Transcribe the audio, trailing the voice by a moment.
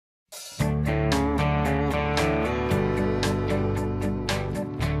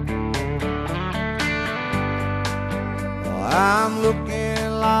I'm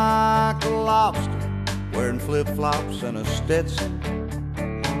looking like a lobster, wearing flip-flops and a Stetson.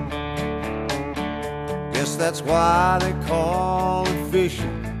 Guess that's why they call it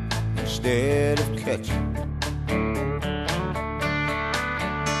fishing instead of catching.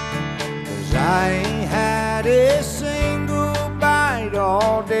 'Cause I ain't had a single bite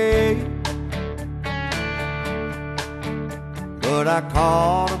all day, but I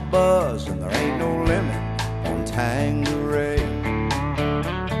caught a buzz and there ain't no limit on Tanqueray.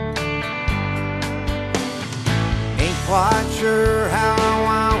 Ain't quite sure how I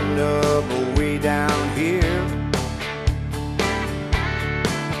wound up way down here.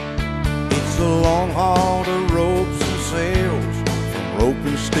 It's a long haul to ropes and sails, from rope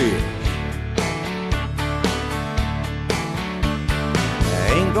and sticks. I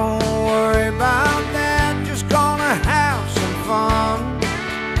ain't gonna worry about that, just gonna have some fun.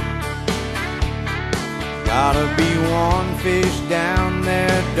 Gotta be one fish down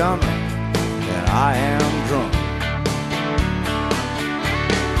there, dummy, that I am drunk.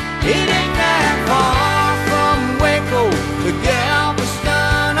 It ain't that far from Waco to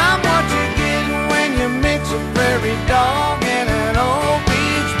Galveston. I'm what you get when you mix a prairie dog and an old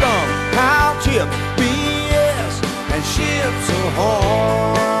beach bum. Cow chips, BS, and ships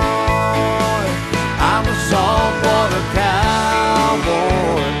ahoy. I'm a saltwater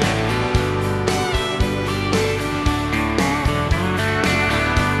cowboy.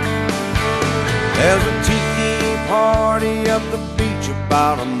 There's a tiki party up the beach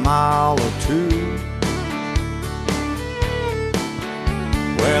about a mile or two,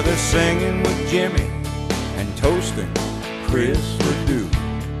 where they're singing with Jimmy and toasting Chris Ledoux.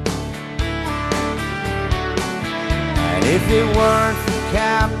 And if it weren't for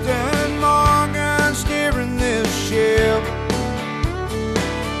Captain Morgan steering this ship,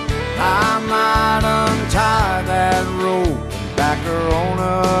 I might untie that rope and back her on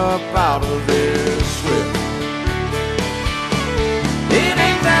up out of this slip. It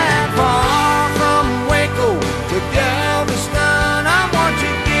ain't that far from Waco to Galveston. I'm what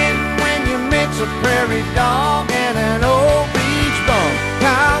you get when you mix a prairie dog and an old beach bum.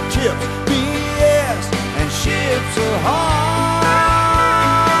 Cow chips, BS, and ships ahoy.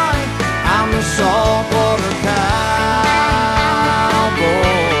 I'm the saltwater cowboy.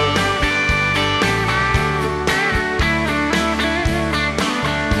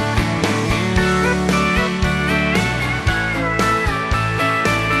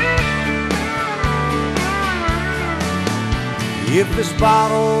 If this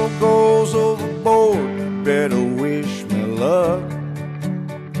bottle goes overboard, you better wish me luck.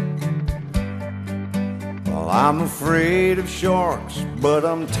 Well, I'm afraid of sharks, but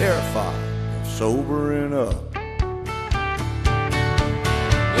I'm terrified of sobering up.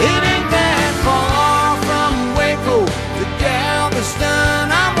 It ain't that far from Waco to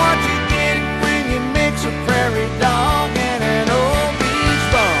Galveston. I'm what you get when you mix a prairie dog and an old beach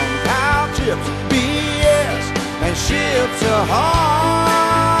bum. Cow chips, BS, and ships ahoy.